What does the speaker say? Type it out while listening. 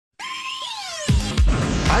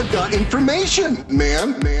I've got information,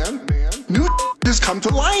 man. New has come to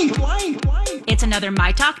light. It's another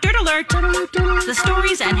My Talk Dirt Alert. The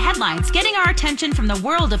stories and headlines getting our attention from the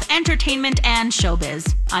world of entertainment and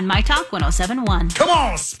showbiz on My Talk 107.1. Come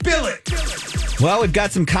on, spill it. Well, we've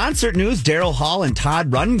got some concert news. Daryl Hall and Todd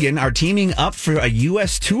Rundgren are teaming up for a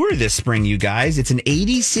U.S. tour this spring, you guys. It's an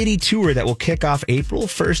 80-city tour that will kick off April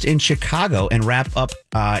 1st in Chicago and wrap up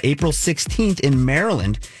April 16th in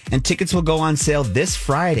Maryland. And tickets will go on sale this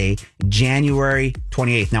Friday, January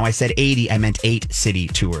 28th. Now, I said 80. I meant 8-city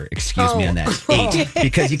tour. Excuse me on that. 8.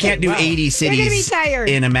 Because you can't do 80 cities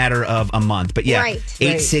in a matter of a month. But yeah,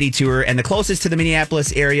 8-city tour. And the closest to the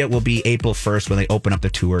Minneapolis area will be April 1st when they open up the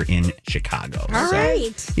tour in Chicago. All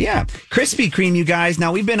right. Yeah. Krispy Kreme, you guys.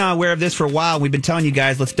 Now, we've been aware of this for a while. We've been telling you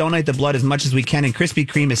guys, let's donate the blood as much as we can. And Krispy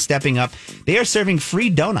Kreme is stepping up. They are serving free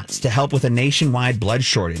donuts to help with a nationwide blood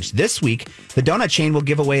shortage. This week, the donut chain will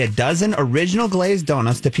give away a dozen original glazed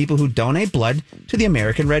donuts to people who donate blood to the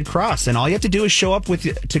American Red Cross. And all you have to do is show up to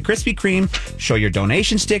Krispy Kreme, show your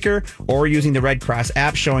donation sticker, or using the Red Cross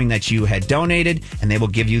app showing that you had donated, and they will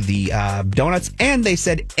give you the donuts. And they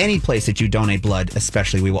said any place that you donate blood,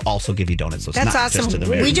 especially, we will also give you donuts. So that's awesome.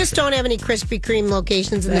 We just don't have any Krispy Kreme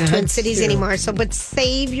locations in the Twin Cities anymore. So, but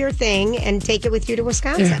save your thing and take it with you to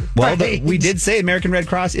Wisconsin. Yeah. Well, we did say American Red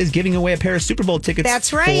Cross is giving away a pair of Super Bowl tickets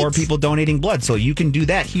for people donating blood. So you can do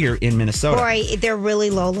that here in Minnesota. Boy, they're really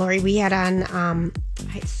low, Lori. We had on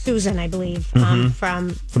Susan, I believe,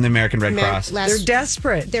 from the American Red Cross. They're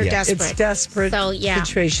desperate. They're desperate. It's desperate so,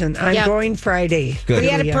 situation. I'm going Friday. Good. We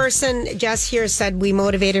had a person, Jess here said we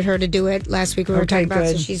motivated her to do it last week. We were talking about,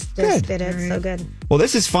 so she's just did it. So good. Well,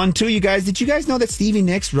 this is fun too, you guys. Did you guys know that Stevie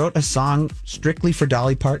Nicks wrote a song strictly for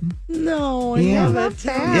Dolly Parton? No, I love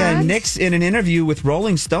that. Yeah, Nicks in an interview with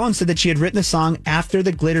Rolling Stone said that she had written the song After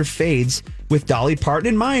the Glitter Fades with Dolly Parton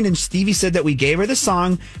in mind. And Stevie said that we gave her the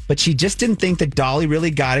song, but she just didn't think that Dolly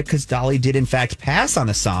really got it because Dolly did in fact pass on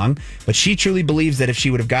the song. But she truly believes that if she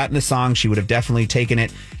would have gotten the song, she would have definitely taken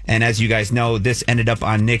it. And as you guys know, this ended up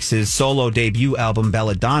on Nick's solo debut album,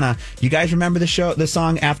 Belladonna. You guys remember the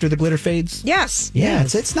song After the Glitter Fades? Yes. Yeah,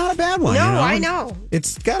 it's not a bad one. No, you know? I know.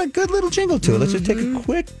 It's got a good little jingle to it. Let's just take a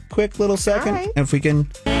quick little second. Right. And if we can...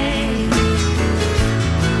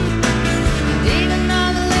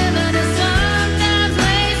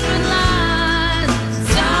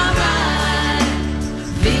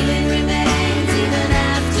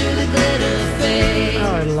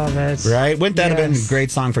 Right? Wouldn't that have been a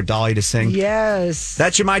great song for Dolly to sing? Yes.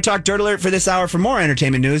 That's your My Talk Dirt Alert for this hour. For more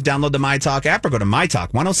entertainment news, download the My Talk app or go to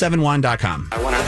mytalk1071.com.